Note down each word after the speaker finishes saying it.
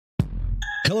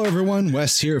Hello everyone,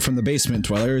 Wes here from The Basement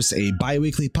Dwellers, a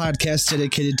bi-weekly podcast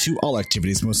dedicated to all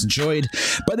activities most enjoyed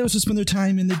by those who spend their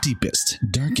time in the deepest,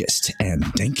 darkest, and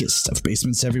dankest of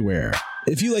basements everywhere.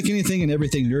 If you like anything and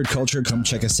everything nerd culture, come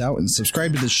check us out and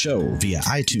subscribe to the show via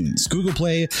iTunes, Google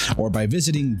Play, or by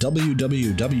visiting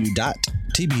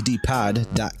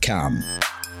www.tbdpod.com.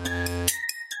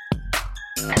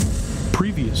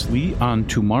 Previously on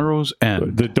Tomorrow's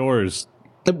End. The doors.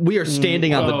 We are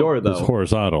standing on the door, though. It's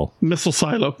horizontal. Missile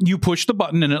silo. You push the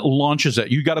button and it launches it.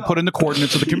 You got to put in the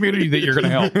coordinates of the community that you're going to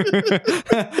help.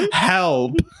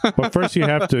 Help! But first, you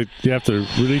have to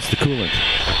release the coolant.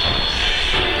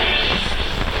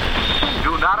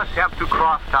 Do not attempt to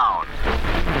cross town.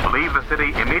 Leave the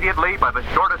city immediately by the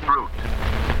shortest route.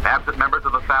 Absent members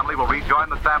of the family will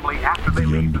rejoin the family after they The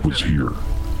leave end the was city. here.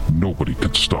 Nobody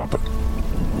could stop it.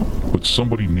 But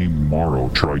somebody named Morrow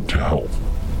tried to help.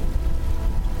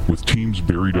 With teams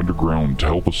buried underground to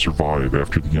help us survive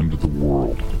after the end of the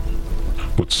world.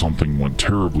 But something went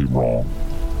terribly wrong.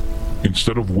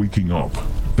 Instead of waking up,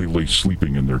 they lay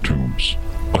sleeping in their tombs,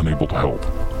 unable to help.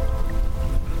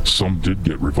 Some did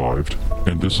get revived,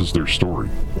 and this is their story.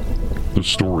 The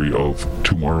story of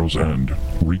Tomorrow's End,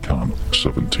 Recon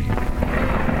 17.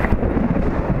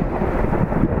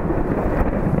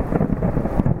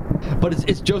 But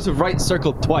it's Joseph Wright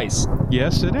circled twice.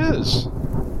 Yes, it is.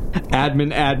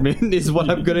 Admin is what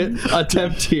I'm going to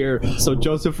attempt here. So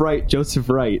Joseph Wright.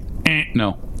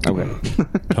 No. Okay.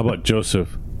 How about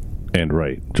Joseph and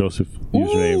Wright? Joseph,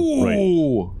 username,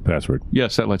 Wright, password.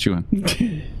 Yes, that lets you in.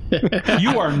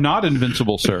 You are not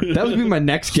invincible, sir. That would be my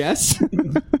next guess.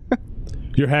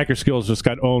 Your hacker skills just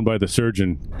got owned by the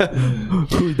surgeon.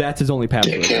 Who? That's his only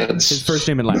password. His first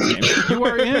name and last name. You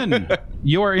are in.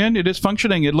 You are in. It is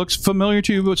functioning. It looks familiar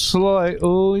to you, but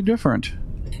slightly different.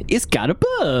 It's got a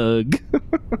bug.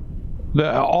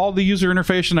 All the user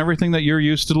interface and everything that you're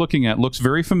used to looking at looks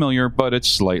very familiar, but it's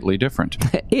slightly different.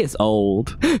 It's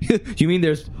old. You mean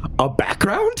there's a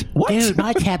background? What? Dude,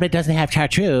 my tablet doesn't have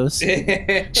chartreuse.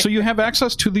 So you have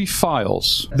access to the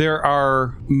files. There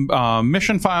are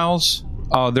mission files.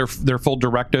 Their full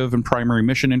directive and primary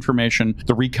mission information,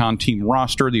 the recon team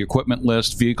roster, the equipment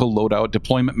list, vehicle loadout,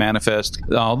 deployment manifest,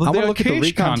 I want to the look at the cache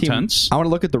recon contents. team. I want to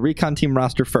look at the recon team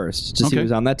roster first to see Okay.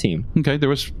 who's on that team. Okay, it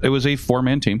was a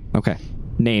 4-man team. Okay.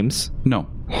 Names. No.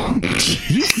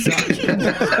 You suck.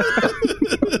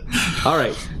 All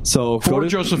right. So 4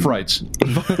 Joseph Wrights.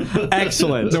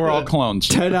 Excellent. They were all clones.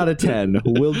 10 out of 10.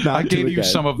 Will not I do gave you again.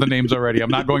 some of the names already.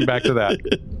 I'm not going back to that.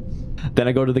 Then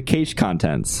I go to the cache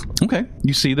contents. Okay.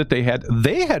 You see that they had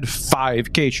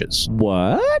 5 caches.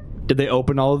 What? Did they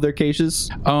open all of their caches?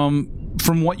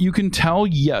 From what you can tell,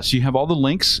 yes, you have all the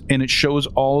links, and it shows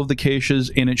all of the caches,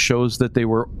 and it shows that they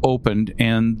were opened,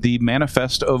 and the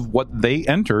manifest of what they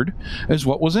entered is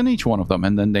what was in each one of them.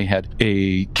 And then they had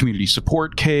a community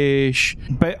support cache,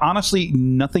 but honestly,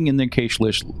 nothing in their cache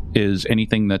list is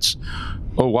anything that's,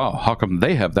 oh wow, how come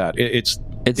they have that?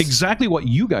 It's exactly what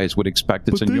you guys would expect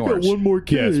that's in yours. more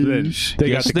Yes, but then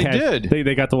Yes, they did.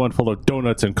 They got the one full of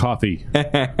donuts and coffee.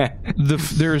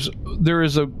 There is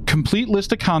a complete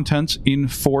list of contents in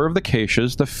 4 of the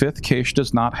caches. The 5th cache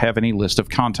does not have any list of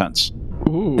contents.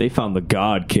 Ooh, They found the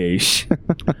God cache.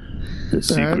 The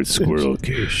secret That's squirrel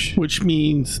cache. which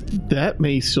means that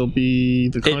may still be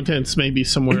the contents may be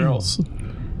somewhere else.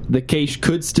 The cache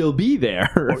could still be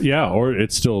there. Yeah, or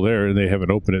it's still there and they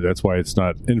haven't opened it. That's why it's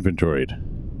not inventoried.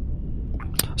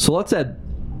 So let's add.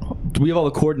 We have all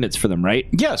the coordinates for them, right?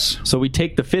 Yes. So we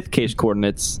take the 5th cache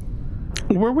coordinates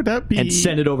Where would that be? and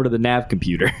send it over to the nav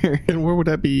computer. And where would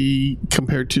that be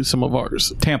compared to some of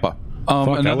ours? Tampa. Fuck,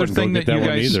 I Another wouldn't go thing get that you that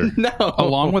one guys, either. No.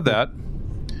 along with that,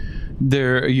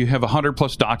 there you have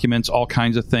 100+ documents, all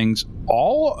kinds of things.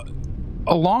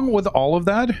 Along with all of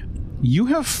that, you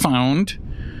have found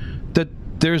that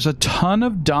there's a ton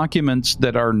of documents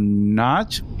that are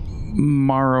not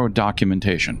Morrow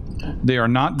documentation. They are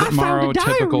not Morrow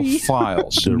typical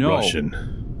files. They're no.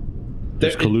 Russian.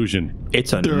 There's collusion.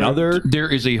 It's another. There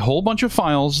is a whole bunch of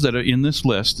files that are in this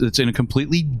list that's in a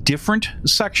completely different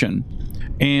section,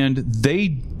 and they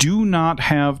do not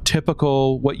have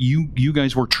typical what you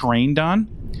guys were trained on.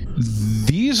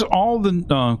 All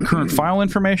the current file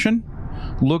information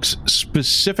looks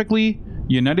specifically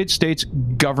United States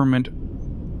government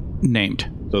named.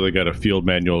 So they got a field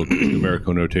manual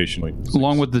numerical notation.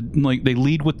 Along with they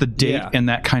lead with the date Yeah. and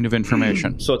that kind of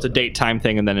information. So it's a date, time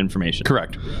thing, and then information.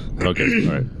 Correct. Okay,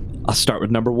 all right. I'll start with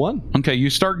number 1. Okay, you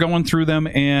start going through them,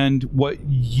 and what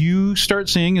you start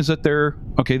seeing is that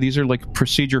these are like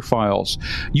procedure files.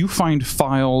 You find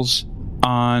files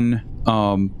on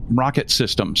rocket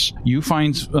systems. You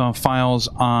find files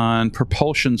on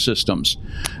propulsion systems.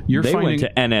 You're They finding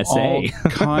went to NSA.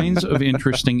 all kinds of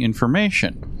interesting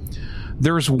information.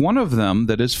 There's one of them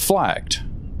that is flagged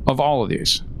of all of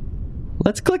these.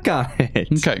 Let's click on it.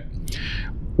 Okay.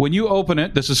 When you open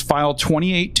it, this is file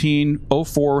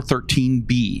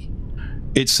 2018-0413B.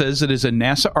 It says it is a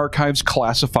NASA Archives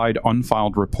classified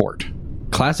unfiled report.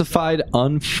 Classified,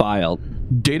 unfiled.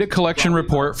 Data collection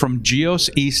report from GEOS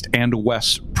East and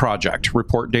West project.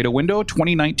 Report data window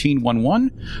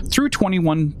 2019-11 through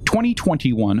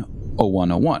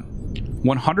 2021-0101.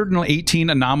 118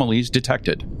 anomalies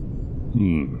detected.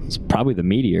 It's probably the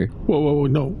meteor. Whoa,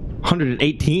 no.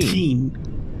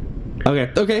 118.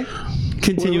 Okay.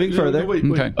 Continuing further. Wait.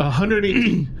 Okay.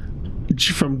 118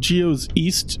 from Geo's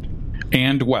East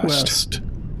And West.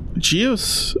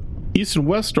 Geo's East and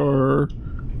West are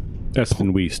Est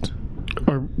and West.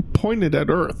 pointed at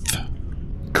Earth.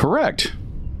 Correct.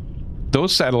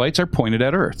 Those satellites are pointed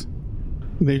at Earth.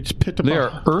 They just picked up They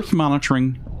are Earth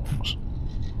monitoring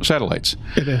satellites.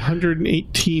 at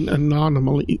 118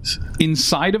 anomalies.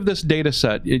 Inside of this data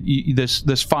set,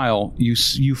 this file,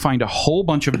 you find a whole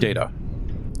bunch of data.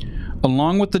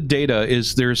 Along with the data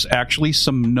there's actually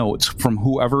some notes from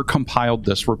whoever compiled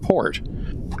this report.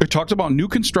 It talks about new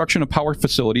construction of power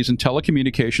facilities and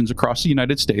telecommunications across the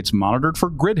United States monitored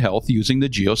for grid health using the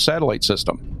GEOS satellite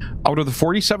system. Out of the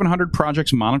 4,700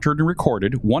 projects monitored and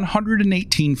recorded,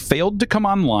 118 failed to come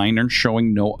online and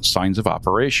showing no signs of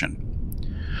operation.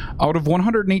 Out of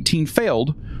 118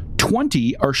 failed,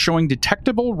 20 are showing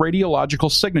detectable radiological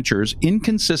signatures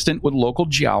inconsistent with local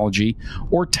geology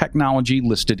or technology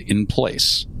listed in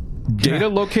place. Data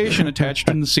location attached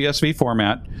in the CSV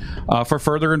format for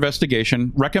further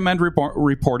investigation. Recommend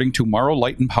reporting to Morrow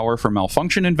Light and Power for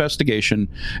malfunction investigation,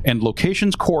 and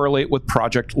locations correlate with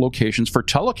project locations for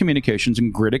telecommunications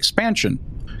and grid expansion.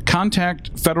 Contact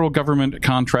federal government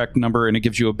contract number, and it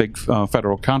gives you a big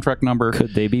federal contract number.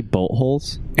 Could they be bolt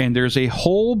holes? And there's a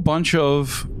whole bunch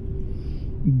of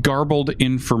garbled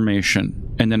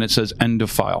information, and then it says end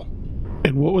of file.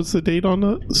 And what was the date on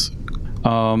this?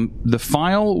 The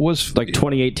file was Like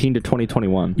 2018 to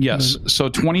 2021. yes, so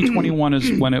 2021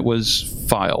 is when it was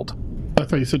filed. I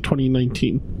thought you said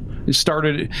 2019.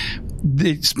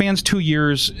 It spans 2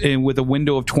 years with a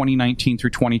window of 2019 through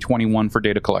 2021 for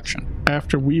data collection.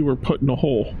 After we were put in a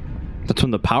hole. That's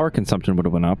when the power consumption would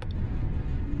have went up.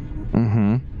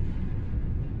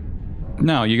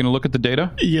 Now, you're going to look at the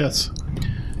data? Yes.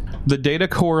 The data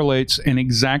correlates and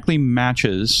exactly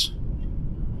matches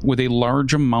with a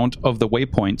large amount of the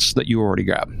waypoints that you already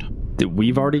grabbed. That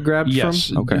we've already grabbed Yes.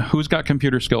 from? Okay. Who's got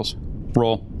computer skills?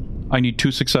 Roll. I need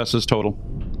 2 successes total.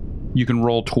 You can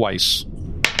roll twice.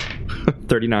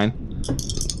 39.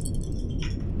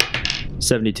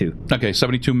 72. Okay,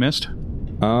 72 missed.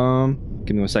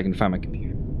 Give me 1 second to find my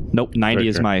computer. Nope, 90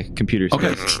 is my computer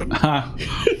Okay. skills.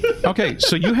 Okay,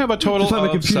 so you have a total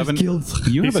of 7. You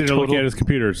He's have a looking at total. his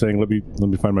computer, saying, "Let me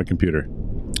find my computer."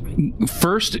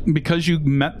 First, because you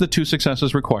met the 2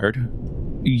 successes required,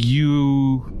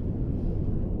 you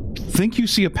think you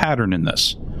see a pattern in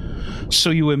this. So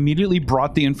you immediately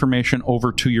brought the information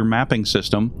over to your mapping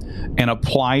system and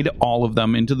applied all of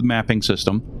them into the mapping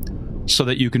system so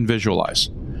that you can visualize.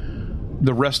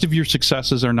 The rest of your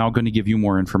successes are now going to give you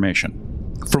more information.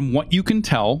 From what you can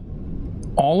tell,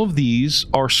 all of these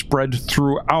are spread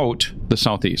throughout the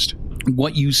Southeast.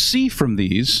 What you see from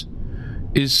these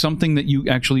is something that you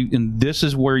actually, and this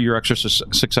is where your extra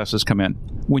successes come in.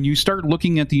 When you start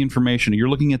looking at the information, you're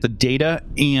looking at the data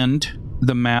and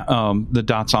the map, the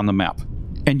dots on the map,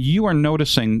 and you are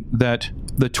noticing that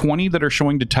the 20 that are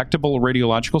showing detectable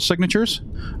radiological signatures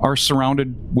are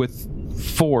surrounded with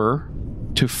 4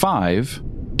 to 5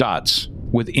 dots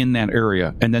within that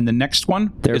area, and then the next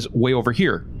one is way over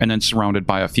here, and then surrounded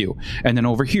by a few, and then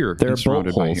over here, There are and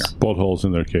surrounded bolt by holes. here. Bolt holes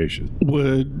in their caches.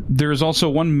 There is also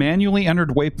one manually entered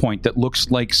waypoint that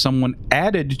looks like someone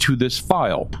added to this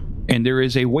file, and there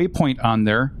is a waypoint on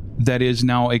there that is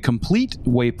now a complete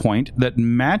waypoint that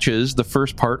matches the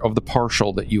first part of the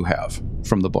partial that you have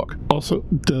from the book. Also,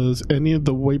 does any of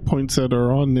the waypoints that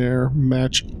are on there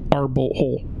match our bolt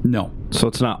hole? No. So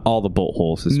it's not all the bolt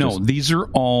holes. It's No, just these are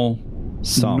all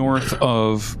some. north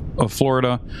of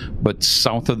Florida, but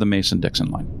south of the Mason-Dixon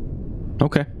line.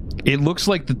 Okay. It looks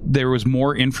like there was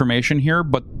more information here,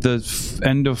 but the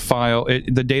end of file,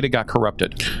 the data got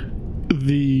corrupted.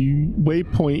 The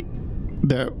waypoint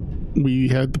that we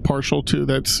had the partial to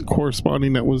that's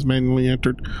corresponding that was manually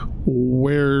entered,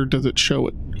 where does it show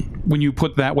it? When you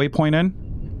put that waypoint in,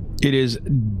 it is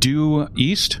due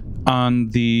east on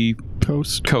the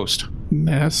Coast? coast.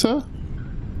 NASA?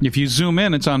 If you zoom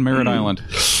in, it's on Merritt Island.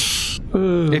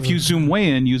 If you zoom way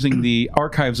in using the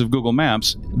archives of Google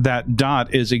Maps, that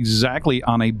dot is exactly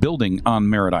on a building on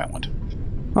Merritt Island.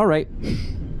 All right.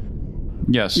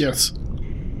 Yes. Yes.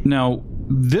 Now,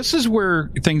 this is where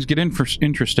things get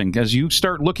interesting. As you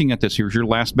start looking at this, here's your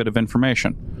last bit of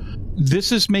information.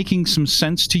 This is making some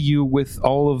sense to you with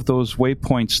all of those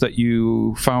waypoints that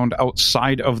you found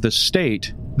outside of the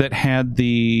state that had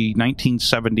the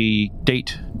 1970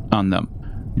 date on them.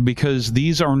 Because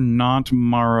these are not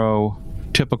Morrow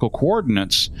typical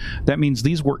coordinates. That means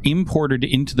these were imported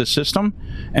into the system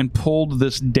and pulled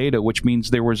this data, which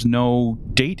means there was no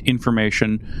date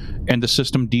information, and the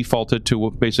system defaulted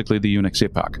to basically the Unix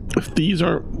epoch. If these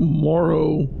are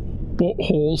Morrow bolt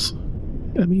holes,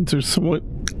 that means there's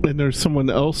someone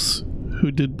else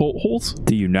who did bolt holes?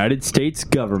 The United States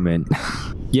government.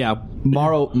 Yeah,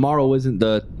 Morrow isn't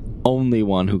the only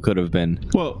one who could have been.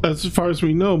 Well, as far as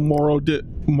we know, Morrow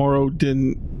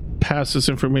didn't pass this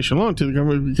information along to the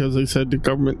government because they said the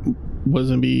government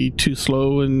wasn't be too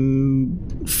slow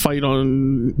and fight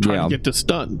on trying to get this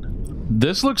done.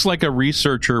 This looks like a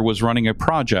researcher was running a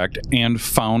project and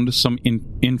found some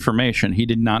information. He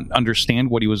did not understand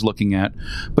what he was looking at,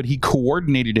 but he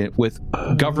coordinated it with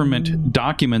government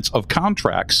documents of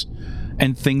contracts,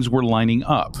 and things were lining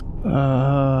up.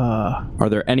 Are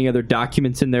there any other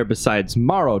documents in there besides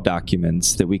Morrow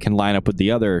documents that we can line up with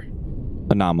the other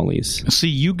anomalies? See,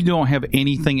 you don't have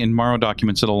anything in Morrow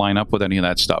documents that'll line up with any of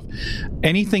that stuff.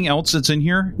 Anything else that's in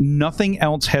here, nothing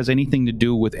else has anything to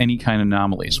do with any kind of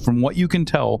anomalies. From what you can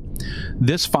tell,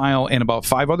 this file and about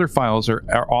 5 other files are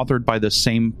authored by the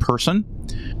same person.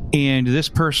 And this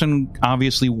person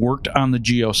obviously worked on the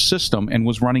Geo system and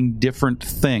was running different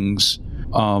things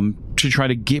to try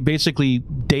to get basically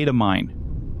data mine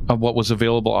of what was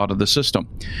available out of the system.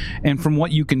 And from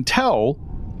what you can tell,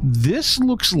 this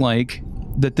looks like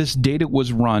that this data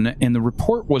was run and the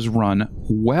report was run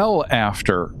well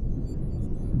after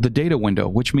the data window,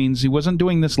 which means he wasn't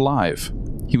doing this live.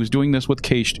 He was doing this with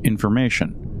cached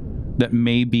information that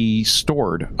may be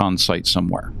stored on site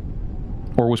somewhere,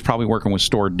 or was probably working with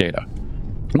stored data,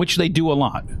 which they do a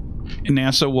lot.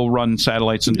 NASA will run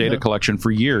satellites and data collection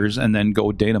for years and then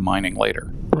go data mining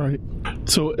later. Right.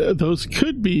 So those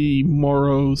could be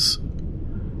Morrow's.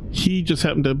 He just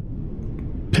happened to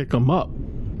pick them up.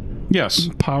 Yes.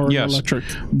 Power and electric.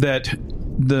 That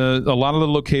a lot of the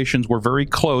locations were very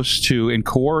close to and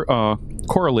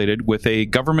correlated with a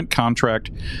government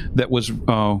contract that was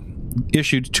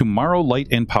issued to Morrow Light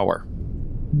and Power.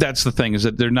 That's the thing, is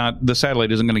that the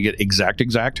satellite isn't going to get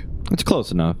exact. It's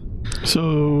close enough.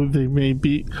 So they may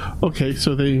be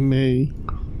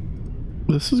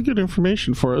this is good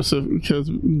information for us because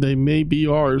they may be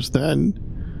ours. Then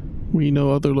we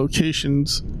know other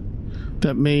locations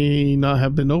that may not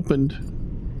have been opened.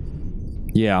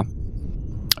 Yeah.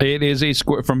 It is a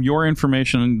square. From your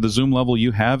information, the zoom level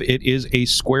you have, it is a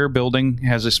square building,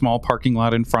 has a small parking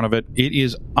lot in front of it. It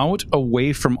is out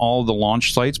away from all the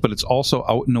launch sites, but it's also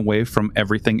out and away from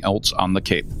everything else on the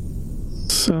Cape.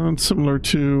 Sounds similar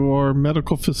to our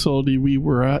medical facility we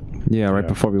were at. Yeah, right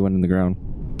before we went in the ground.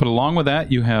 But along with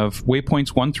that, you have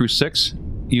waypoints 1 through 6,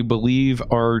 you believe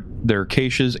are their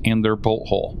caches and their bolt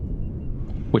hole,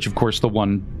 which of course the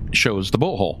one shows the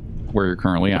bolt hole where you're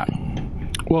currently at.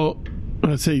 Well,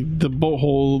 I'd say their bolt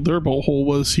hole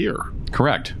was here.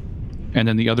 Correct. And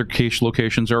then the other cache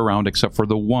locations are around, except for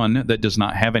the one that does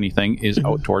not have anything is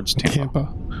out towards Tampa.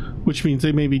 Which means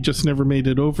they maybe just never made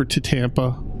it over to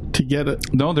Tampa to get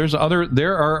it. No,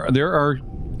 there are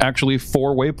actually 5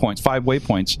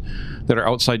 waypoints that are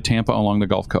outside Tampa along the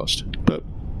Gulf Coast. But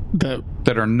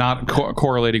that are not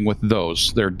correlating with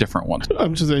those. They're different ones.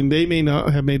 I'm just saying they may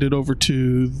not have made it over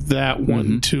to that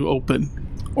one to open.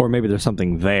 Or maybe there's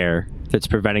something there that's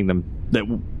preventing them, that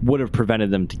would have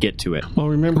prevented them to get to it. Well,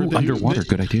 remember... underwater,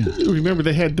 good idea. Remember,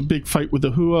 they had the big fight with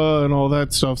the Hua and all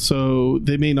that stuff, so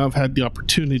they may not have had the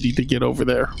opportunity to get over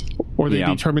there. Or they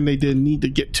determined they didn't need to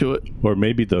get to it. Or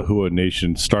maybe the Hua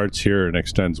Nation starts here and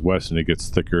extends west, and it gets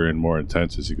thicker and more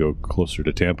intense as you go closer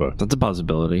to Tampa. That's a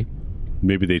possibility.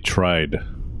 Maybe they tried.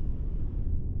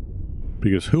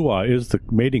 Because Hua is the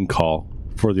mating call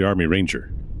for the Army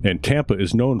Ranger. And Tampa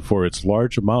is known for its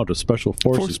large amount of Special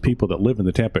Forces people that live in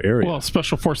the Tampa area. Well,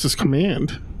 Special Forces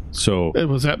Command. So it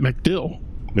was at MacDill.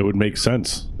 It would make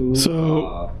sense.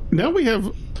 So now we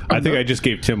have... I think I just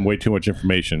gave Tim way too much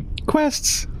information.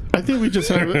 Quests. I think we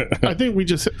just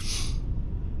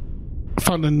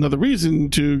found another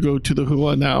reason to go to the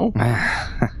Hua now.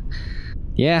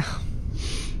 Yeah.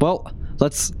 Well,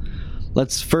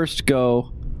 let's first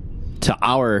go to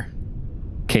our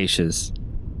caches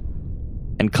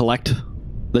and collect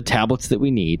the tablets that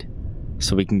we need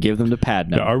so we can give them to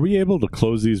Padna. Now, are we able to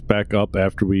close these back up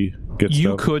after we get You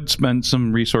stuff? could spend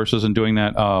some resources in doing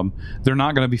that. They're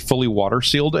not going to be fully water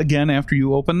sealed again after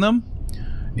you open them,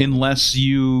 unless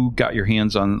you got your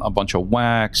hands on a bunch of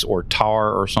wax or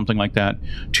tar or something like that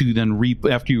to then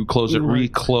after you close it,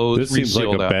 reclose, This seems like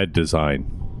reseal a that. bad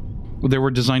design. They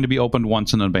were designed to be opened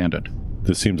once and abandoned.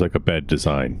 This seems like a bad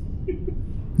design.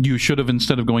 You should have,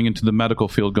 instead of going into the medical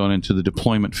field, gone into the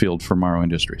deployment field for Morrow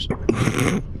Industries.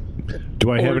 Do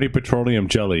I have any petroleum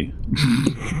jelly?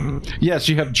 Yes,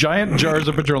 you have giant jars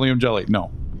of petroleum jelly.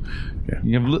 No. Yeah.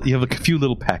 You have a few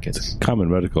little packets. Common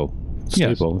medical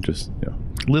staple. Just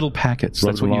Little packets.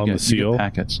 Rub That's it what you along get. the seal. You get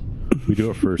packets. we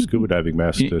do it for scuba diving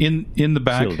masks. to In the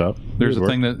back, seal it up. there's It a would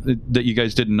thing that you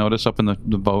guys didn't notice up in the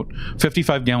boat.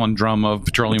 55-gallon drum of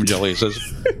petroleum jelly. It says,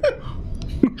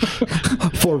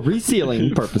 For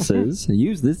resealing purposes,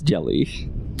 use this jelly.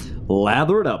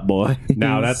 Lather it up, boy.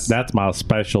 Now that's my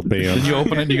special then band. you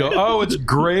open it and you go, oh, it's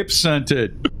grape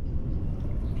scented.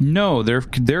 No,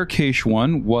 their cache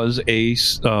one was a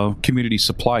community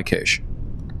supply cache.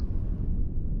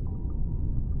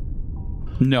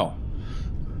 No.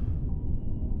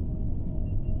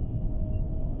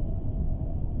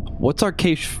 What's our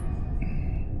cache?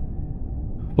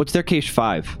 What's their cache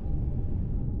 5?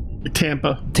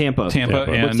 Tampa. Tampa.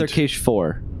 And What's their cache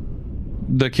 4?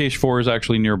 the cache 4 is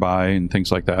actually nearby and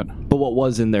things like that. But what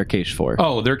was in their cache 4?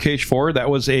 Oh, their cache 4, that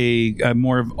was a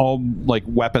more of all like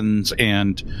weapons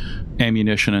and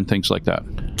ammunition and things like that.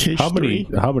 Cache How many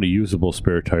 3. how many usable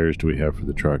spare tires do we have for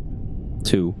the truck?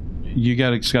 2. You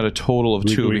got a total of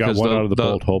 2 we got because one out of the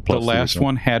bolt hole plus the last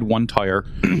one had 1 tire,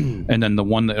 and then the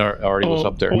one that already was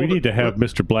up there. We need to have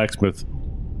Mr. Blacksmith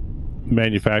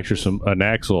manufacture an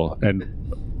axle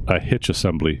and a hitch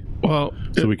assembly Well,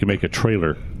 so we can make a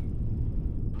trailer.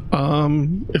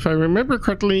 if I remember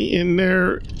correctly, in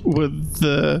there with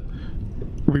the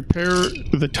repair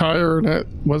the tire, and that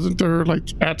wasn't there like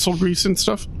axle grease and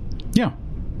stuff. Yeah.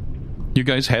 You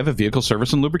guys have a vehicle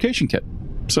service and lubrication kit.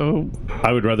 So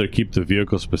I would rather keep the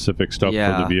vehicle specific stuff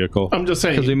Yeah. for the vehicle. I'm just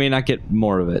saying. Because we may not get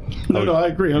more of it. No, I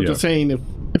agree. I'm Yeah. just saying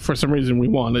if for some reason we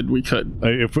wanted, we could.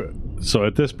 So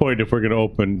at this point, if we're going to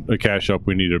open a cache up,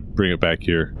 we need to bring it back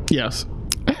here. Yes.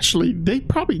 Actually, they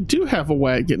probably do have a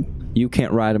wagon. You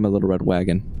can't ride him a little red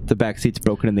wagon. The back seat's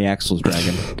broken and the axle's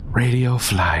dragging. Radio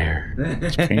flyer.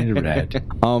 It's painted red.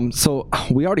 So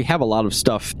we already have a lot of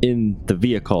stuff in the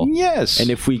vehicle. Yes. And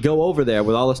if we go over there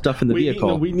with all the stuff in the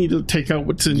vehicle, we need to take out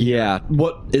what's in. yeah,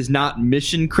 what is not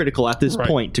mission critical at this Right.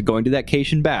 point to going to that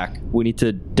cache and back, we need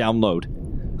to download.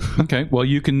 Okay, well,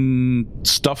 you can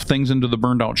stuff things into the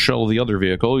burned out shell of the other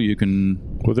vehicle. You can.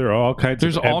 Well, there are all kinds.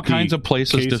 There's of all empty kinds of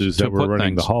places to cases to that we're put running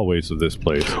things. the hallways of this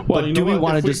place. Well, But you do know we what?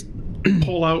 wanna If we just-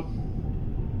 pull out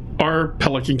our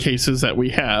Pelican cases that we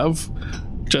have?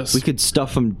 Just We could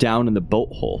stuff them down in the boat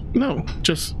hole. no,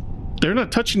 just they're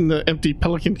not touching the empty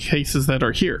Pelican cases that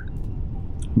are here.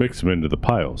 Mix them into the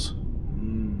piles.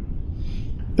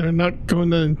 They're not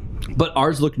going to. But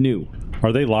ours look new.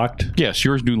 Are they locked? Yes,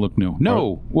 yours do look new.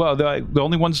 No, well, the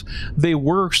only ones they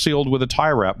were sealed with a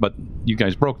tie wrap, but you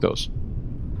guys broke those.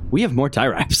 We have more tie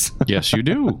wraps. Yes, you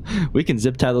do. We can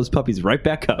zip tie those puppies right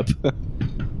back up.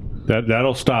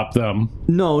 That'll stop them.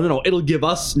 No. It'll give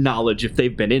us knowledge if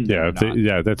they've been in there. Yeah, or if they, not,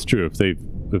 yeah, that's true. If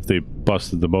they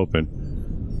busted them open.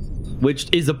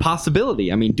 which is a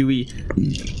possibility. I mean, do we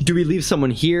leave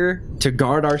someone here to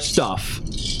guard our stuff,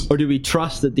 or do we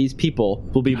trust that these people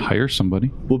will be Hire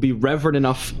somebody. reverent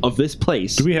enough of this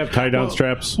place? Do we have tie down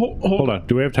straps? Hold on.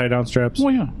 Do we have tie down straps? Oh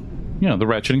yeah, yeah, the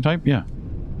ratcheting type. Yeah.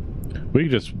 We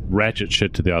can just ratchet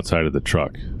shit to the outside of the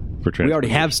truck for transport. We already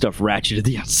have stuff ratcheted to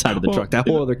the outside of the Well, truck. That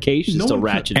whole other case is no still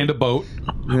one ratcheted. And a boat.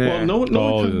 Well, no one.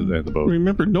 Oh, comes- and the boat.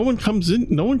 Remember, no one comes in.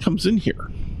 No one comes in here.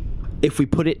 If we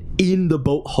put it in the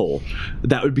boat hole,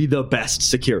 that would be the best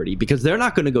security because they're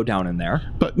not going to go down in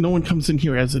there. But no one comes in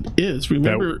here as it is.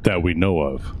 Remember, that we know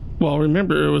of. well,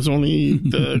 remember it was only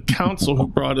the council who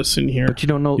brought us in here. But you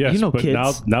don't know. Yes, you know, but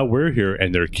kids. now we're here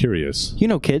and they're curious. You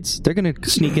know, kids. They're going to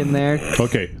sneak in there.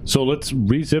 Okay, so let's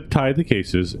re-zip tie the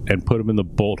cases and put them in the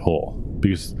bolt hole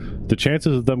because the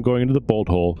chances of them going into the bolt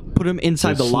hole Put them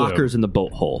inside the They're slim. lockers in the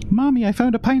boat hole. Mommy, I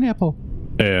found a pineapple.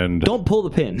 and Don't pull the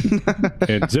pin.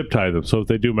 and zip tie them. So if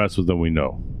they do mess with them, we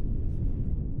know.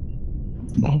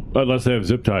 Unless they have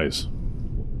zip ties.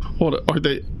 Hold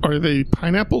it, are they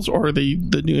pineapples or are they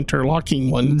the new interlocking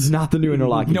It's ones? not the new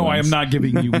interlocking. No, I am ones. not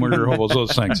giving you murder hobos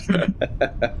those things.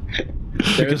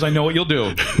 Because I know what you'll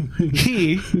do.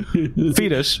 He,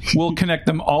 Fetus, will connect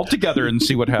them all together and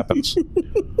see what happens.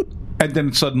 And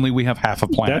then suddenly we have half a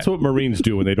planet. That's what Marines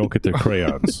do when they don't get their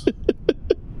crayons.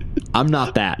 I'm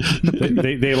not that.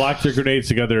 They lock their grenades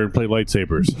together and play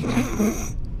lightsabers.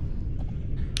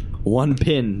 One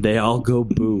pin, they all go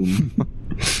boom.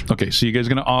 Okay, so you guys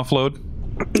going to offload?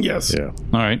 Yes. Yeah.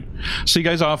 All right. So you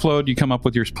guys offload. You come up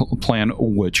with your plan.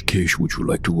 Which cache would you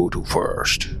like to go to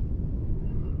first?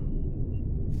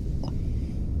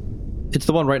 It's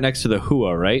the one right next to the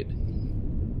Hua, right?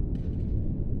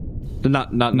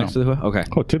 Not next to the Hua? Okay.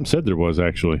 Oh, Tim said there was,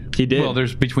 actually. He did. Well,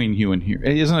 there's between you and here.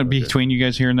 Isn't it between you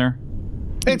guys here and there?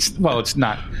 It's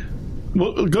not.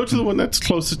 Well, go to the one that's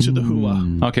closest to the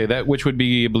Hua. Okay, that which would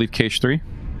be, I believe, cache 3.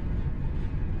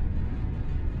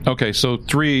 Okay, so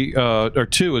 3 or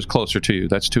 2 is closer to you.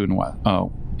 That's 2 and west.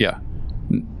 Oh, yeah.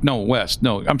 No, west.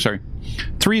 No, I'm sorry.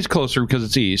 3 is closer because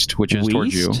it's east, which is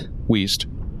towards you. West.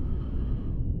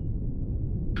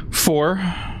 4.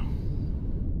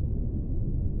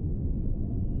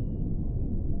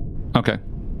 Okay.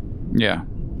 Yeah.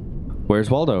 Where's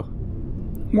Waldo?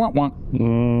 Want.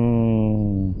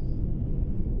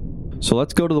 So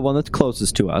let's go to the one that's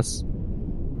closest to us.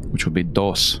 Which would be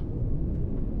DOS.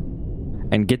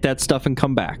 And get that stuff and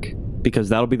come back. Because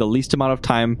that'll be the least amount of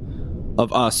time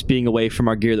of us being away from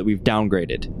our gear that we've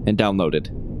downgraded and downloaded.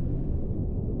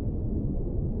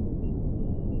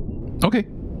 Okay.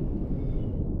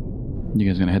 You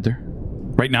guys gonna head there?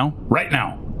 Right now? Right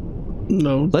now.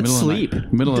 No. Let's sleep.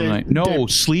 Middle of the night. No,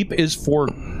 sleep is for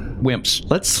wimps.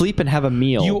 Let's sleep and have a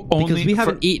meal. Because we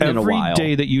haven't eaten in a while. Every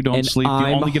day that you don't sleep, you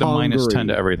only get a -10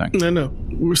 to everything. No.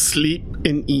 We're sleep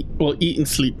and eat. Well, eat and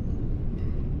sleep.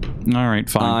 All right,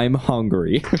 fine. I'm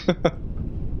hungry.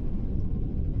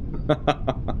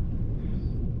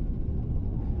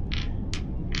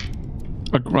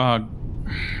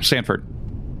 Sanford.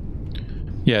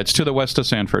 Yeah, it's to the west of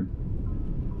Sanford.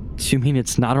 Do you mean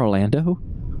it's not Orlando?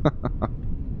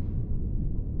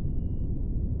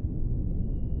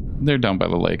 They're down by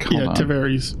the lake. Hold on.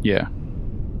 Tavares. Yeah.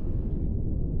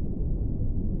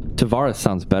 Tavares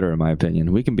sounds better in my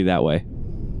opinion. We can be that way.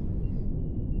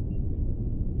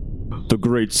 The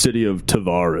great city of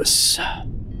Tavares.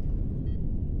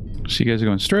 So you guys are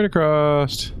going straight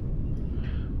across,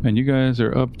 and you guys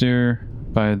are up there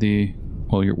by the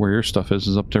where your stuff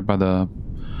is up there by the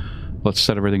let's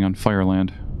set everything on fire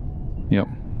land. Yep.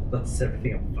 Let's set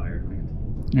everything on fire land.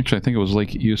 Actually, I think it was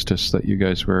Lake Eustis that you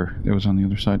guys were. It was on the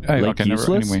other side. Anyway,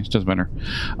 it doesn't matter.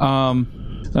 All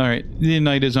right, the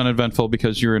night is uneventful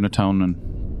because you're in a town and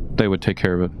they would take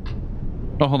care of it.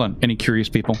 Oh, hold on. Any curious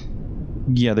people?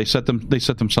 Yeah, they set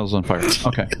themselves on fire.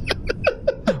 Okay.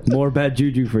 More bad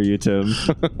juju for you, Tim.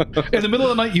 In the middle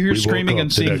of the night, you hear screaming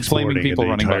and seeing flaming people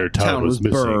running by. The entire town was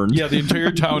burned. Yeah, the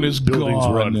entire town is Buildings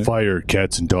gone. were on fire,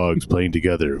 cats and dogs playing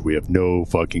together. We have no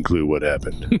fucking clue what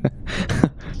happened.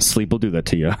 Sleep will do that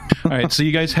to you. All right, so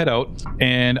you guys head out,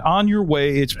 and on your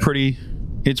way, it's pretty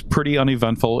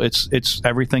uneventful. It's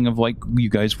everything of like you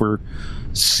guys were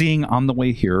seeing on the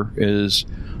way here is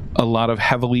a lot of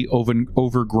heavily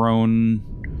overgrown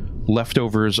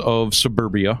leftovers of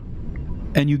suburbia.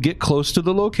 And you get close to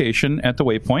the location at the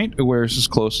waypoint, where it's as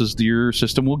close as your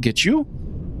system will get you.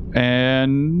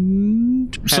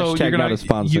 And so you're gonna,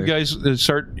 you guys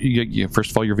start.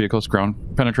 First of all, your vehicle's ground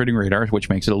penetrating radar, which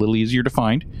makes it a little easier to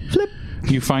find. Flip.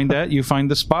 You find that, you find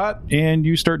the spot, and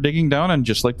you start digging down. And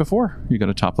just like before, you got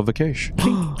a top of a cache.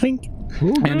 Clink, clink.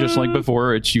 And just like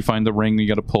before, you find the ring. You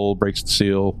got to pull, breaks the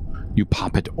seal. You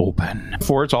pop it open.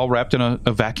 It's all wrapped in a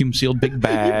vacuum-sealed big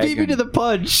bag. You beat me to the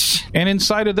punch. And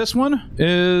inside of this one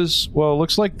is, well, it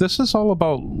looks like this is all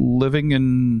about living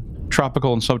in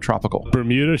tropical and subtropical.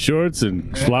 Bermuda shorts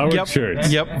and flowered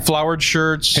shirts. Yep, flowered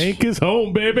shirts. Hank is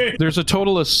home, baby. There's a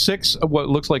total of 6 of what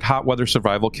looks like hot weather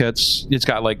survival kits. It's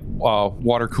got like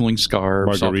water cooling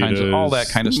scarves, all that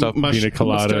kind of stuff. Pina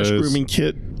coladas. Mustache grooming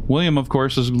kit. William, of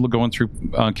course, is going through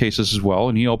cases as well,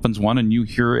 and he opens one, and you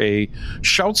hear a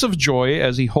shouts of joy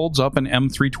as he holds up an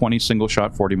M320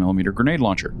 single-shot 40mm grenade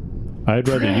launcher. I'd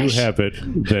rather you have it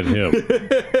than him.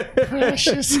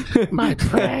 Precious, my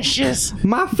precious.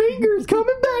 My finger's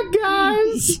coming back,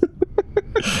 guys.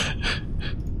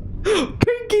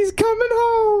 Pinky's coming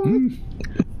home.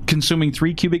 Consuming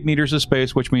 3 cubic meters of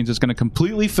space, which means it's going to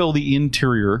completely fill the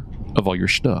interior of all your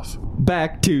stuff.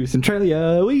 Back to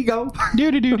Centralia we go.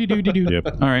 Yep.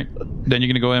 All right. Then you're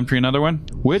going to go empty another one?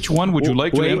 Which one would you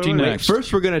like to empty next?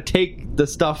 First, we're going to take the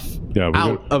stuff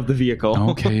out of the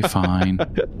vehicle. Okay, fine.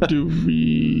 Do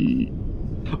we...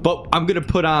 But I'm going to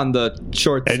put on the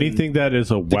shorts. Anything that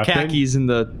is a weapon. The khakis and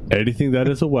the... Anything that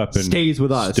is a weapon. Stays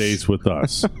with us. Stays with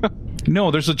us.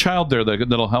 No, there's a child there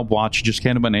that'll help watch. You just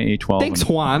can't have an A12. Thanks,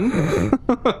 Juan.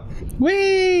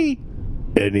 Whee!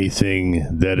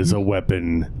 Anything that is a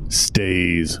weapon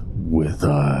stays with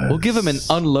us. We'll give him an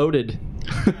unloaded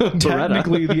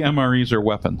Technically, the MREs are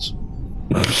weapons.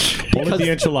 Only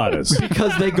the enchiladas.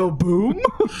 Because they go boom?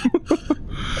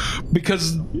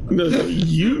 Because No,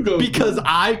 you go. Because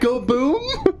I go boom?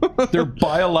 they're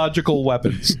biological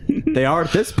weapons. They are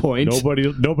at this point.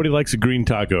 Nobody likes a green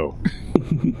taco.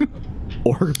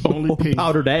 Or Only pink.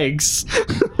 powdered eggs.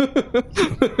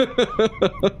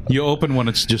 You open one,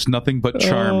 it's just nothing but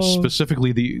charms,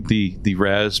 specifically the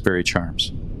raspberry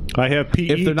charms. I have PTSD.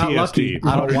 If they're not lucky,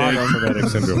 I don't want them. traumatic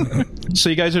syndrome. So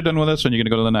you guys are done with this one, you're going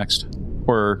to go to the next?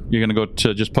 Or you're going to go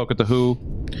to just poke at the Who?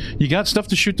 You got stuff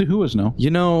to shoot the Whoas now. You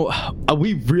know,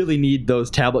 we really need those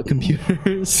tablet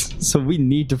computers, so we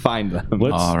need to find them.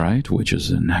 All right, which is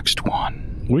the next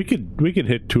one? We could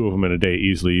hit 2 of them in a day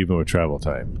easily, even with travel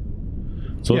time.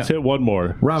 So let's hit one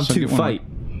more. Round So 2 get one fight.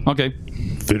 more. Okay.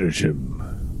 Finish him.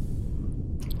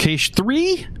 Cache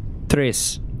 3?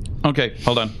 Tres. Okay,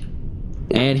 hold on.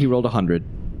 And he rolled 100.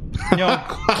 No,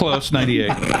 close,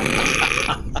 98.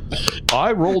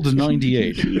 I rolled a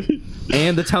 98.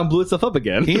 And the town blew itself up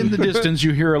again. In the distance,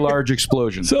 you hear a large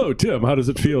explosion. So, Tim, how does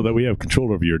it feel that we have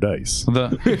control over your dice?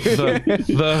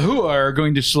 The Who are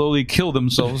going to slowly kill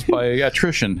themselves by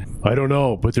attrition. I don't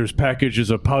know, but there's packages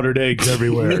of powdered eggs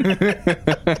everywhere.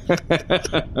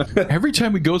 Every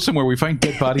time we go somewhere, we find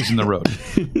dead bodies in the road.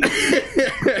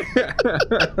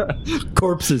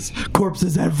 Corpses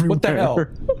everywhere. What the hell?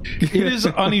 It is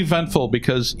uneventful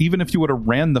because even if you would have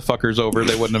ran the fuckers over,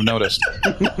 they wouldn't have noticed.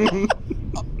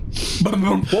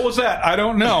 What was that? I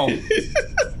don't know.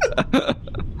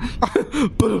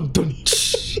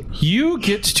 You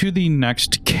get to the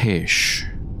next cache.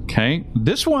 Okay.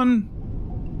 This one,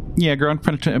 ground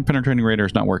penetrating radar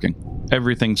is not working.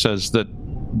 Everything says that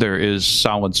there is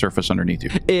solid surface underneath you.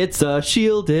 It's a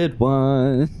shielded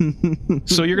one.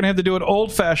 So you're going to have to do it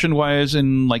old-fashioned wise,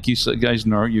 and like you guys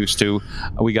are used to,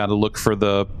 we got to look for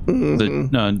the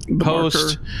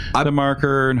post, the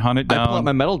marker, and hunt it down. I pull out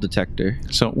my metal detector.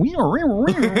 So okay.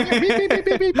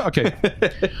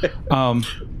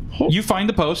 You find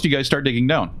the post. You guys start digging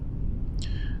down.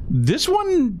 This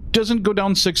one doesn't go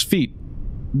down 6 feet.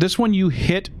 This one you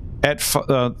hit at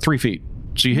 3 feet.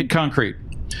 So you hit concrete.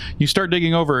 You start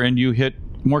digging over and you hit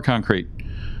more concrete.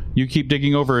 You keep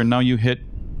digging over and now you hit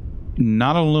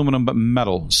not aluminum but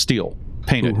metal, steel,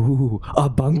 painted. Ooh, a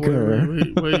bunker.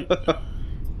 Wait.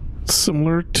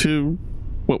 Similar to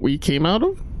what we came out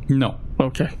of? No.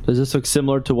 Okay. Does this look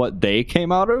similar to what they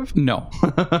came out of? No.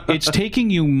 It's taking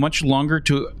you much longer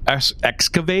to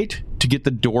excavate to get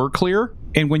the door clear.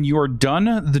 And when you are done,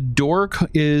 the door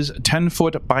is 10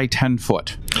 foot by 10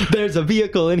 foot. There's a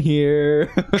vehicle in here.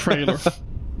 Trailer.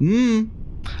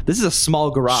 This is a small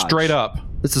garage. Straight up.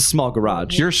 It's a small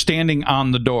garage. You're standing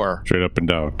on the door. Straight up and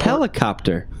down.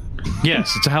 Helicopter.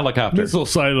 Yes, it's a helicopter. Missile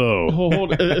silo.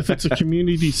 Hold. If it's a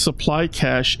community supply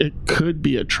cache, it could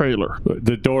be a trailer.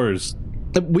 The door is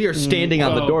We are standing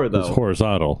on the door, though.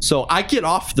 horizontal. So I get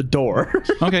off the door.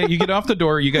 Okay, you get off the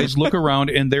door, you guys look around,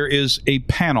 and there is a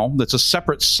panel that's a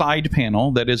separate side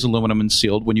panel that is aluminum and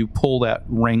sealed. When you pull that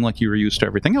ring like you were used to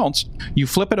everything else, you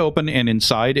flip it open, and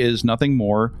inside is nothing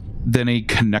more than a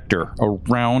connector, a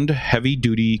round,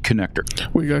 heavy-duty connector.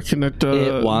 We got connect.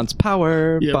 It wants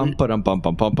power. yeah, Bum, ba-dum, bum,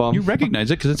 bum, bum, bum. You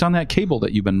recognize it because it's on that cable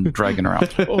that you've been dragging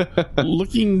around.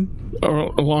 Looking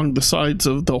along the sides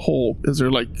of the hole, is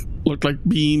there look like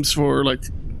beams for like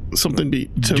something to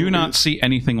Do not see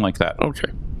anything like that.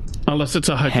 Okay, unless it's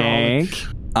a hydraulic. Hank,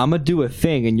 I'm going to do a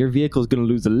thing, and your vehicle is going to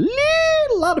lose a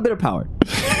lot of bit of power.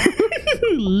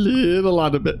 Little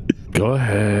lot of it. Go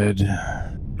ahead.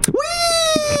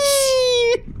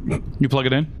 You plug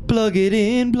it in? Plug it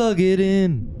in, plug it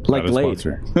in. Like Not a Blade.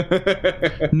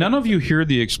 sponsor. None of you hear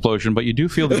the explosion, but you do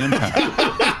feel the impact.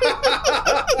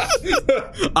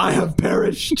 I have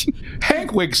perished.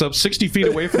 Hank wakes up 60 feet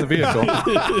away from the vehicle,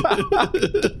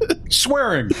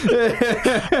 swearing.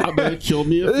 I bet it killed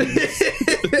me.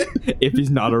 If he's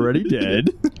not already dead.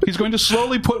 He's going to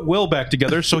slowly put Will back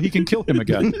together so he can kill him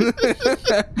again.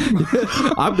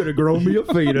 I'm going to grow me a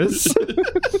fetus.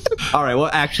 All right,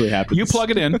 what actually happens? You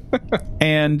plug it in,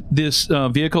 and this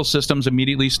vehicle systems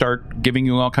immediately start giving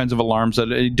you all kinds of alarms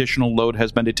that additional load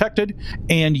has been detected,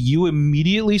 and you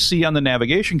immediately see on the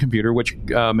navigation computer, which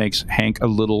makes Hank a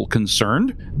little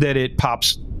concerned, that it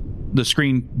pops. The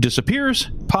screen disappears,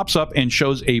 pops up, and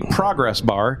shows a progress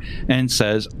bar and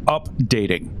says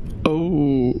updating.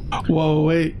 Oh, whoa,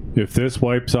 wait. If this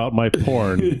wipes out my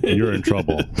porn, you're in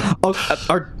trouble. Oh,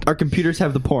 our computers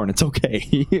have the porn. It's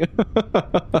okay.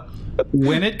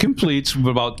 When it completes,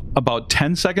 about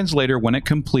 10 seconds later, when it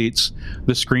completes,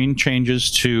 the screen changes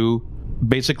to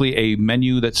basically a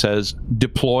menu that says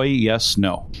deploy, yes,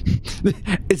 no.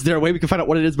 Is there a way we can find out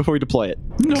what it is before we deploy it?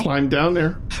 Climb down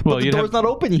there. Well, the door's not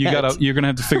open yet. You're gonna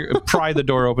have to pry the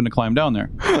door open to climb down there.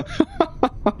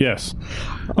 Yes.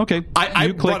 Okay. I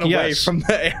you click run away yes. from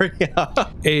the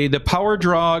area. The power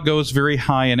draw goes very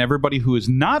high, and everybody who is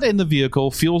not in the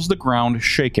vehicle feels the ground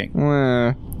shaking.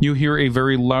 You hear a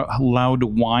very loud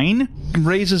whine,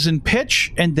 raises in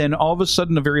pitch, and then all of a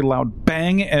sudden a very loud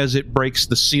bang as it breaks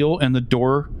the seal, and the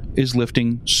door is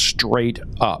lifting straight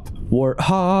up.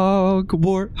 Warthog.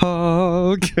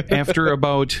 After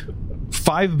about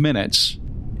 5 minutes,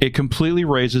 it completely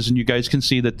raises, and you guys can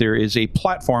see that there is a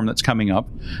platform that's coming up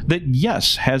that,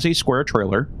 yes, has a square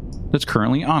trailer that's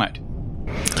currently on it.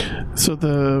 So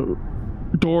the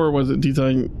door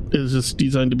is just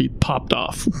designed to be popped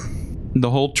off. The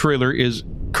whole trailer is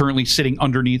currently sitting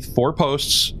underneath 4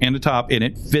 posts and a top, and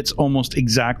it fits almost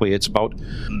exactly. It's about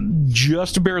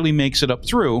just barely makes it up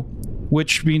through,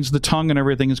 which means the tongue and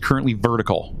everything is currently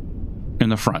vertical in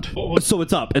the front. So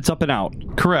it's up and out.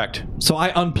 Correct. So I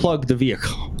unplug the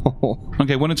vehicle.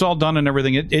 Okay, when it's all done and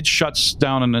everything, it shuts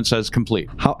down and it says complete.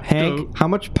 Hank, how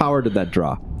much power did that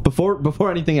draw?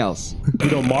 Before anything else.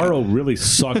 Morrow really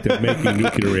sucked at making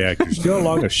nuclear reactors. Do you know how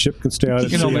long a ship can stay on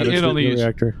its nuclear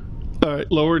reactor? All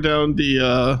right, lower down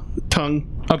the tongue.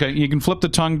 Okay, you can flip the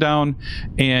tongue down,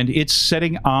 and it's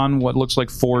setting on what looks like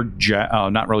 4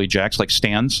 not really jacks, like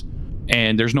stands,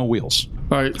 and there's no wheels.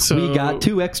 All right, so we got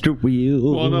 2 extra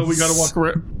wheels. Well, no, we got to walk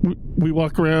around. We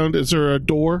walk around. Is there a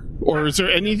door, or is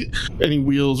there any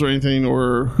wheels or anything?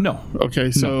 Or no? Okay,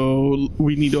 so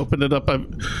we need to open it up.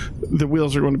 The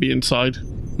wheels are going to be inside.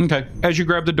 Okay, as you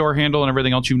grab the door handle and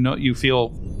everything else, you feel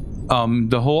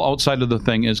the whole outside of the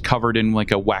thing is covered in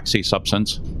like a waxy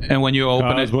substance, and when you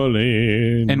open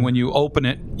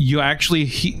it, you actually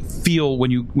feel when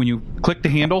you click the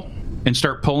handle and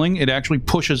start pulling, it actually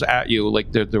pushes at you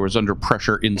like there was under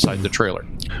pressure inside the trailer.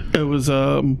 It was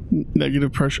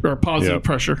negative pressure or positive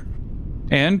pressure.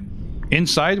 And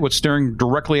inside, what's staring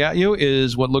directly at you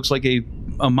is what looks like a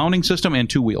mounting system and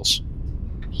 2 wheels.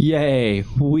 Yay,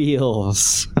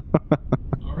 wheels.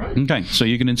 Okay, so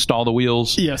you can install the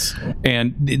wheels. Yes.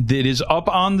 And it is up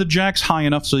on the jacks high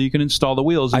enough so you can install the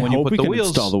wheels. And when you put the wheels,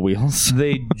 install the wheels.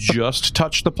 They just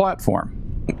touch the platform.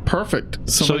 Perfect.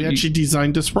 Somebody actually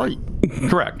designed this right.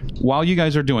 Correct. While you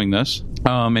guys are doing this,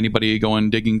 anybody going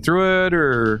digging through it,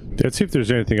 or let's see if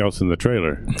there's anything else in the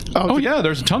trailer. Oh yeah,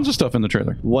 there's tons of stuff in the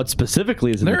trailer. What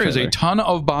specifically is in the trailer? There is a ton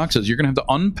of boxes. You're gonna have to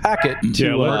unpack it.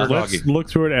 Let's look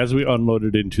through it as we unload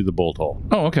it into the bolt hole.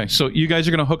 Oh, okay. So you guys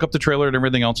are gonna hook up the trailer and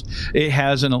everything else. It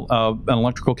has an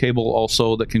electrical cable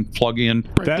also that can plug in.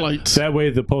 That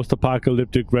way, the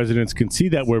post-apocalyptic residents can see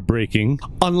that we're breaking.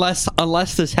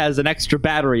 Unless this has an extra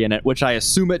battery in it, which I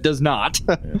assume it does not.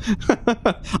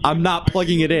 I'm not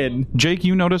plugging it in. Jake,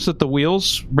 you notice that the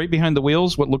wheels, right behind the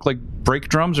wheels, what look like brake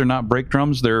drums are not brake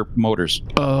drums, they're motors.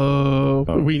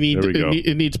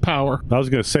 It needs power. I was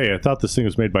going to say, I thought this thing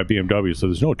was made by BMW, so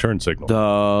there's no turn signal.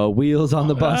 The wheels on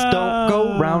the bus don't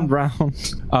go round.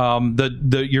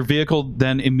 Your vehicle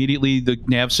then immediately, the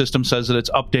nav system says that it's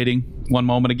updating one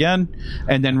moment again,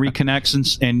 and then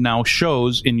reconnects and now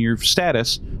shows in your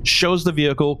status, shows the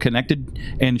vehicle connected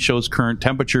and shows current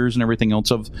temperatures and everything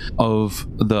else of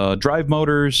the drive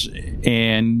motors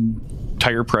and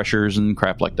tire pressures and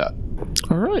crap like that.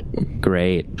 All right.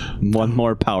 Great. One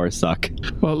more power suck.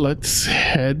 Well, let's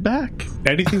head back.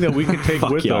 Anything that we can take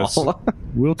with us,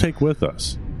 we'll take with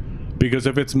us. Because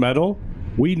if it's metal,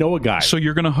 we know a guy. So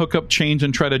you're going to hook up chains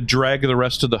and try to drag the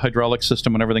rest of the hydraulic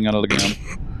system and everything out of the ground?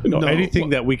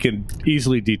 Anything that we can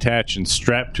easily detach and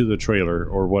strap to the trailer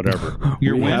or whatever.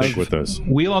 Your winch take with us.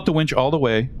 Wheel out the winch all the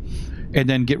way, and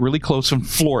then get really close and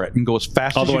floor it and go as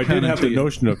fast as you can. Although I did have the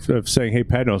notion of saying, hey,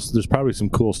 Padnos, there's probably some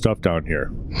cool stuff down here.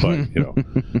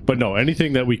 But, but no,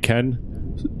 anything that we can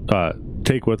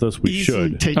take with us, we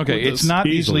should. Okay, it's not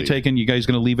easily taken. You guys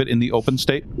going to leave it in the open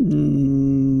state?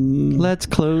 Let's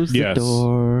close the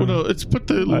door. Well, no, let's put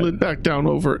the lid back down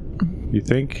over it. You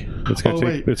think? It's going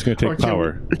to take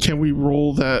power. Can we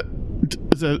roll that?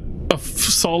 Is that a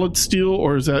solid steel,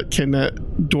 or can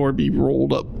that door be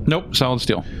rolled up? Nope, solid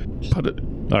steel. Put it.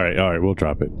 All right, we'll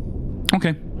drop it.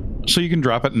 Okay, so you can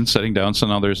drop it and setting down. So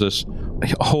now there's this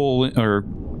hole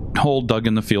dug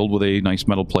in the field with a nice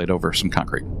metal plate over some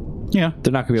concrete. Yeah,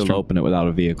 they're not going to be able to open it without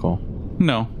a vehicle.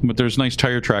 No, but there's nice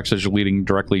tire tracks as you're leading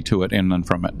directly to it and then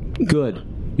from it. Good.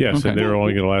 Yes, and they're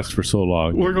only going to last for so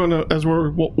long. We're going to, as we're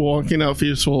walking out,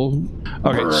 we'll...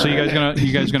 Okay, so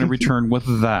you guys gonna return with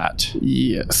that?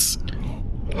 Yes.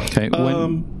 Okay.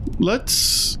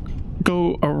 Let's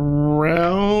go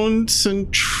around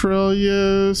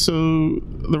Centralia, so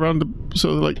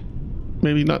like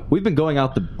maybe not. We've been going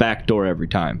out the back door every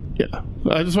time. Yeah,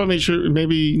 I just want to make sure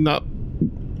maybe not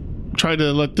try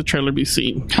to let the trailer be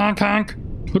seen. Honk, honk.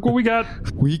 Look what we got.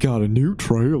 We got a new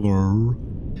trailer.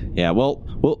 Yeah, well,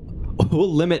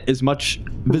 we'll limit as much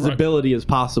visibility as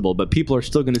possible, but people are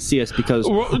still going to see us because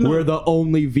we're the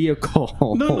only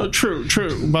vehicle. No, true.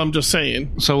 But I'm just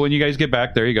saying. So when you guys get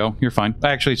back, there you go. You're fine.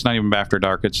 Actually, it's not even after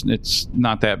dark. It's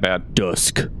not that bad.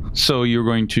 Dusk. So you're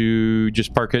going to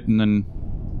just park it and then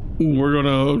we're going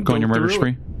to go on your murder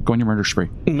spree? Go on your murder spree.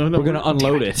 No, we're going to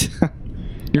unload it.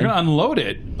 You're going to unload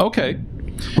it? Okay.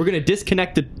 We're going to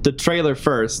disconnect the trailer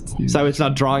first so it's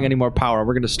not drawing any more power.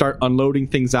 We're going to start unloading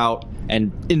things out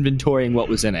and inventorying what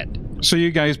was in it. So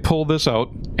you guys pull this out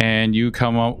and you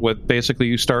come up with basically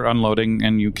you start unloading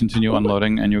and you continue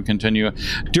unloading and you continue.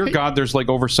 Dear God, there's like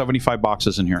over 75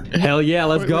 boxes in here. Hell yeah,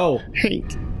 let's go.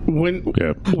 Hank, when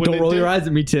don't roll your eyes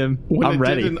at me, Tim. I'm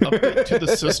ready. Did an update to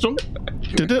the system?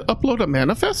 Did it upload a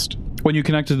manifest? When you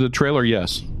connected to the trailer,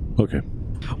 yes. Okay.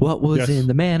 What was in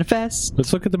the manifest?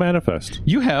 Let's look at the manifest.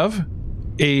 You have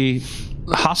a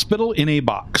hospital in a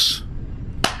box.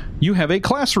 You have a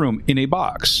classroom in a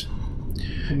box.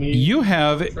 You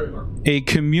have a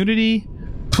community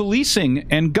policing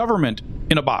and government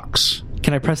in a box.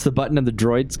 Can I press the button and the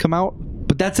droids come out?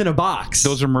 But that's in a box.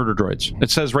 Those are murder droids.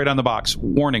 It says right on the box,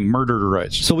 warning, murder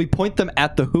droids. So we point them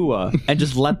at the Hua and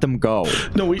just let them go.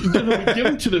 No, we give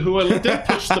them to the Hua, let them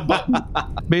push the button.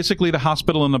 Basically, the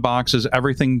hospital in the box is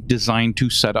everything designed to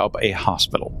set up a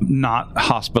hospital. Not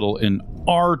hospital in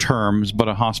our terms, but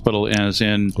a hospital as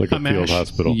in... Like a field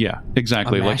hospital. Yeah,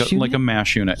 exactly. Like a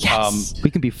MASH unit. Yes.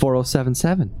 We can be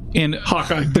 4077. And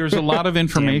Hawkeye. There's a lot of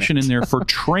information in there for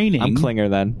training. I'm Klinger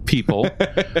then. People.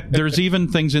 There's even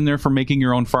things in there for making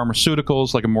your own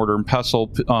pharmaceuticals, like a mortar and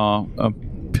pestle, a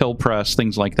pill press,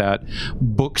 things like that.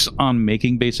 Books on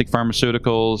making basic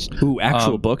pharmaceuticals. Ooh,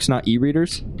 actual books, not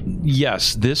e-readers?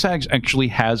 Yes, this actually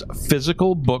has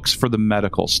physical books for the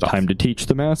medical stuff. Time to teach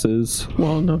the masses.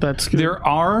 Well, no, that's good. There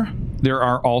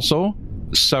are also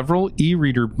several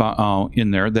e-reader in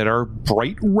there that are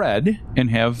bright red and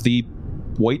have the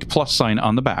white plus sign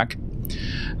on the back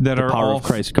that the are power all, of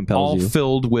Christ compels all you.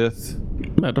 filled with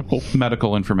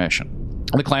medical information.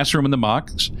 The classroom in the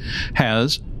box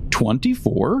has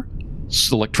 24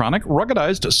 electronic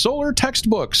ruggedized solar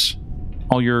textbooks.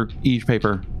 All your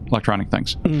e-paper electronic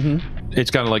things. Mm-hmm.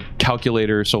 It's got like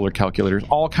calculators, solar calculators,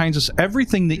 all kinds of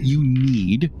everything that you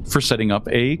need for setting up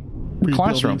a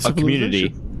classroom, a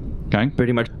community. Okay,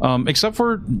 pretty much. Except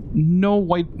for no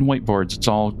whiteboards. It's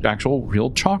all actual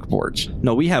real chalkboards.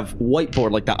 No, we have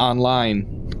whiteboard like the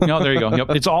online. No, there you go. Yep,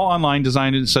 it's all online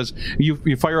designed. And it says you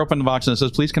fire open the box and it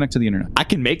says please connect to the internet. I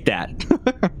can make that.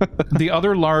 The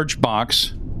other large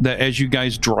box that as you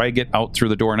guys drag it out through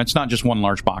the door, and it's not just one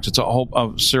large box, it's a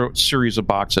whole series of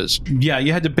boxes. Yeah,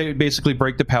 you had to basically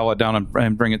break the pallet down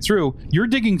and bring it through. You're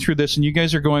digging through this and you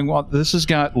guys are going, well, this has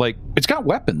got it's got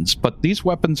weapons, but these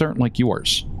weapons aren't like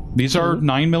yours. These are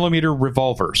 9mm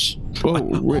revolvers. Oh,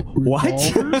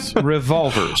 what?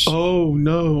 Revolvers. Oh,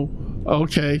 no.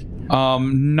 Okay.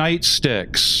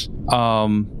 Nightsticks.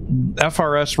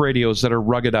 FRS radios that are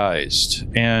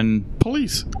ruggedized. And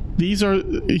police. These are,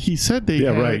 he said they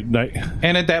had. Right.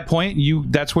 And at that point,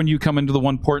 that's when you come into the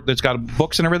one port that's got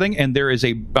books and everything, and there is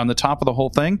on the top of the whole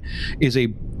thing is a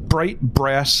bright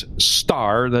brass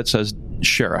star that says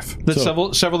sheriff. There's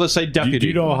several that say deputy. Do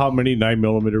you know how many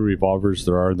 9mm revolvers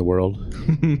there are in the world?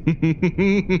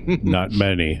 Not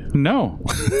many. No.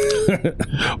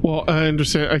 Well, I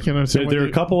understand. I can understand. There are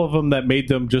a couple of them that made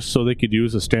them just so they could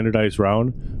use a standardized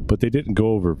round, but they didn't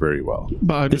go over very well.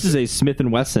 This is a Smith &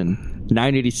 Wesson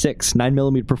 986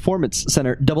 9mm Performance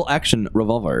Center double action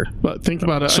revolver. But think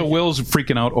about it. So Will's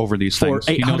freaking out over these things.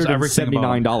 For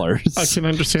 $879. I can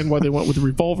understand why they went with a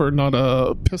revolver, not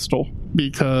a pistol,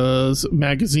 because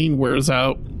magazine wears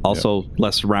out. Also,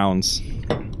 less rounds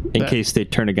in case they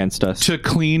turn against us. To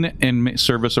clean and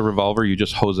service a revolver, you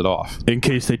just hose it off. In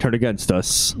case they turn against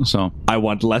us. So I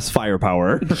want less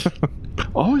firepower.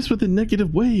 Always with the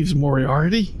negative waves,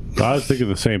 Moriarty. I was thinking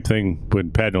the same thing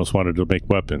when Padnos wanted to make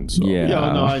weapons. So. Yeah,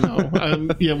 no, I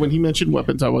know. Yeah, when he mentioned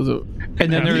weapons, I wasn't.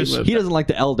 And then he doesn't like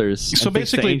the elders. So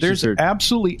basically, there's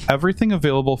absolutely everything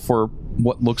available for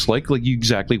what looks like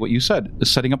exactly what you said,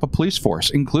 setting up a police force,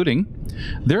 including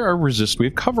there are resist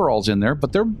wave coveralls in there,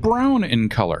 but they're brown in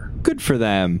color. Good for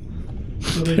them.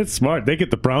 It's smart. They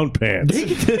get the brown pants.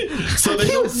 So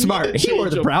he was smart. He wore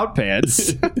the brown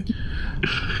pants.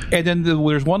 And then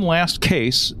there's one last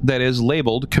case that is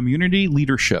labeled community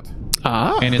leadership.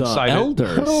 And inside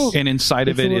elders. And inside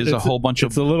of it is a whole bunch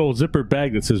of... It's a little zipper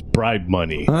bag that says bribe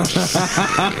money.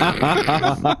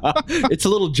 It's a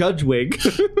little judge wig.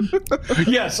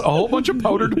 Yes, a whole bunch of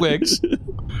powdered wigs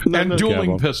and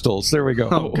dueling pistols. There we go.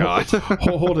 Oh, God.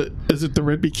 Hold it. Is it the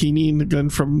red bikini and the gun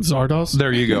from Zardos?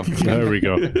 There you go. There we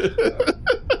go.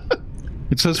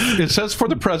 It says for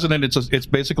the president, it's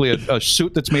basically a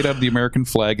suit that's made out of the American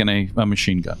flag and a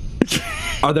machine gun.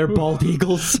 Are there bald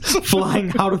eagles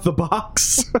flying out of the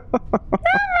box?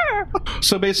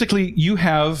 So basically, you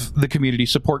have the community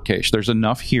support cache. There's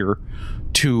enough here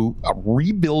to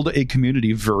rebuild a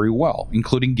community very well,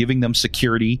 including giving them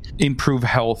security, improve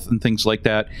health, and things like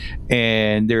that.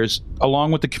 And there's,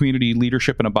 along with the community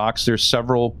leadership in a box,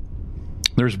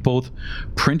 there's both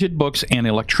printed books and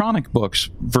electronic books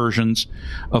versions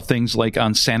of things like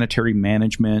on sanitary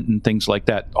management and things like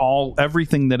that.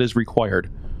 Everything that is required.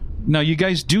 Now, you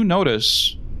guys do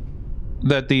notice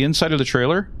that the inside of the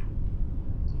trailer,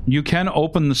 you can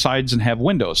open the sides and have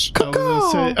windows.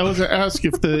 I was going to ask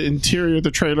if the interior of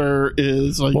the trailer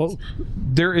is like... Well,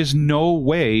 there is no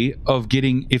way of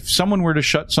getting... If someone were to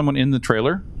shut someone in the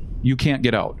trailer, you can't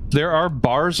get out. There are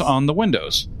bars on the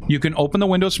windows. You can open the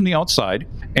windows from the outside,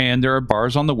 and there are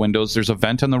bars on the windows. There's a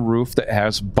vent on the roof that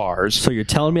has bars. So you're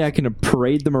telling me I can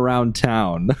parade them around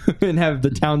town and have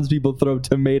the townspeople throw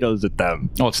tomatoes at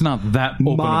them? Oh, it's not that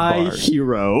open My of bars.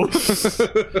 hero.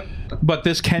 But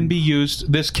this can be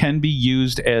used. This can be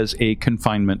used as a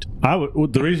confinement.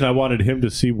 The reason I wanted him to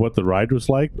see what the ride was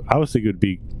like, I was thinking it'd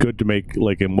be good to make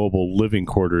like a mobile living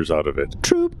quarters out of it.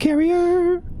 Troop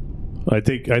carrier. I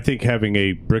think having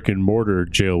a brick and mortar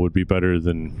jail would be better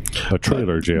than a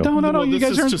trailer jail. No. You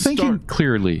guys aren't thinking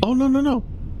clearly. Oh, no.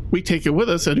 We take it with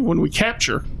us, anyone we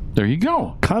capture. There you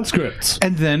go. Conscripts.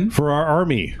 And then for our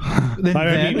army. Then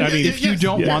if you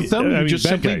don't want them, you just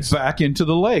simply guys. back into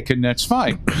the lake, and that's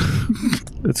fine.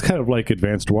 It's kind of like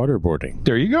advanced waterboarding.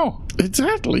 There you go.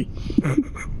 Exactly.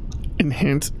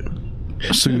 Enhanced.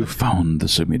 So you found the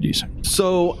Simides.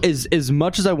 So as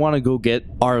much as I want to go get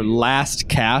our last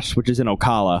cache, which is in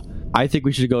Ocala, I think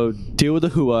we should go deal with the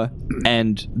Hua,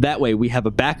 and that way we have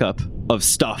a backup of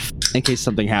stuff in case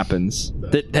something happens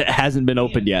that hasn't been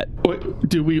opened yet.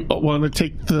 Do we want to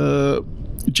take the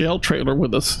jail trailer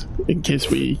with us in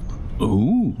case we...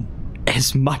 Ooh.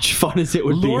 As much fun as it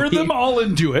would Lure be. them all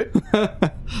into it.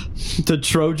 The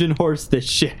Trojan horse this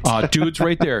shit. Dude's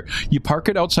right there. You park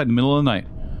it outside in the middle of the night.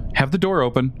 Have the door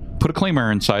open, put a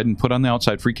claymore inside, and put on the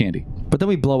outside free candy. But then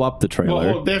we blow up the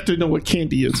trailer. Well, they have to know what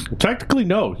candy is. Technically,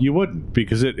 no, you wouldn't,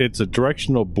 because it's a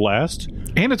directional blast.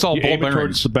 And it's all ball bearings.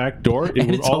 Towards the back door.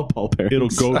 It's all ball bearings. It'll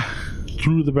go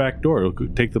through the back door. It'll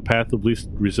take the path of least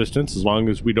resistance as long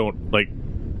as we don't,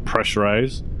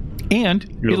 pressurize. And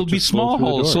it'll be small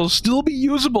holes, so it'll still be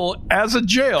usable as a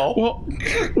jail.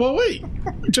 Well, wait.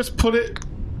 Just put it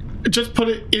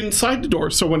inside the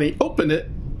door, so when they open it,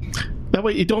 that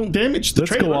way you don't damage the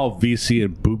trailer. Let's go all VC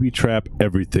and booby trap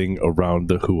everything around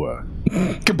the Hua.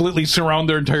 Completely surround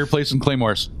their entire place in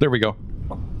claymores. There we go.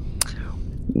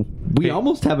 We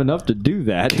almost have enough to do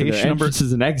that. Cache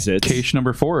entrances and exits. Cache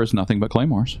number 4 is nothing but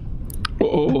claymores.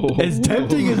 Oh. As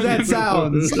tempting as that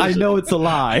sounds, I know it's a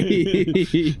lie.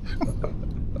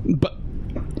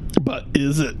 But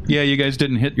is it? Yeah, you guys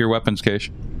didn't hit your weapons cache.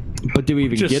 But do we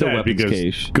even Just get a weapons because,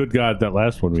 cache? Good God, that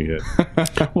last one we hit.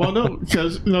 Well, no,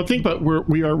 because think about it,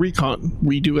 we are recon.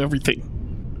 We do everything.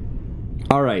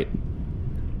 All right.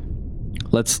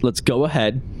 Let's go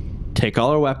ahead, take all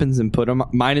our weapons and put them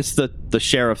minus the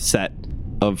sheriff set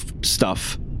of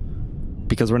stuff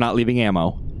because we're not leaving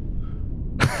ammo.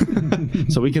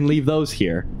 So we can leave those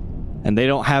here, and they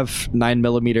don't have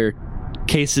 9mm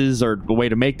cases or a way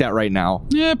to make that right now.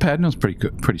 Yeah, Padno's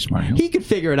pretty smart. He could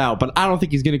figure it out, but I don't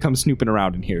think he's going to come snooping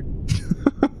around in here.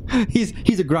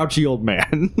 He's a grouchy old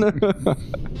man.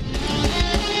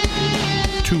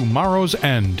 Tomorrow's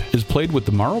End is played with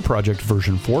the Morrow Project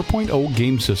version 4.0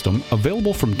 game system,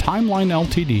 available from Timeline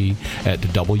Ltd at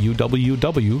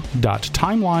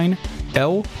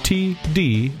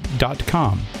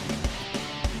www.timelineltd.com.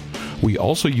 We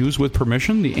also use with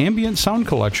permission the ambient sound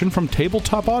collection from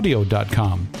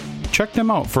tabletopaudio.com. Check them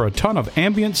out for a ton of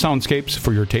ambient soundscapes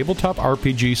for your tabletop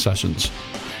RPG sessions.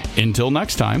 Until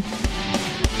next time.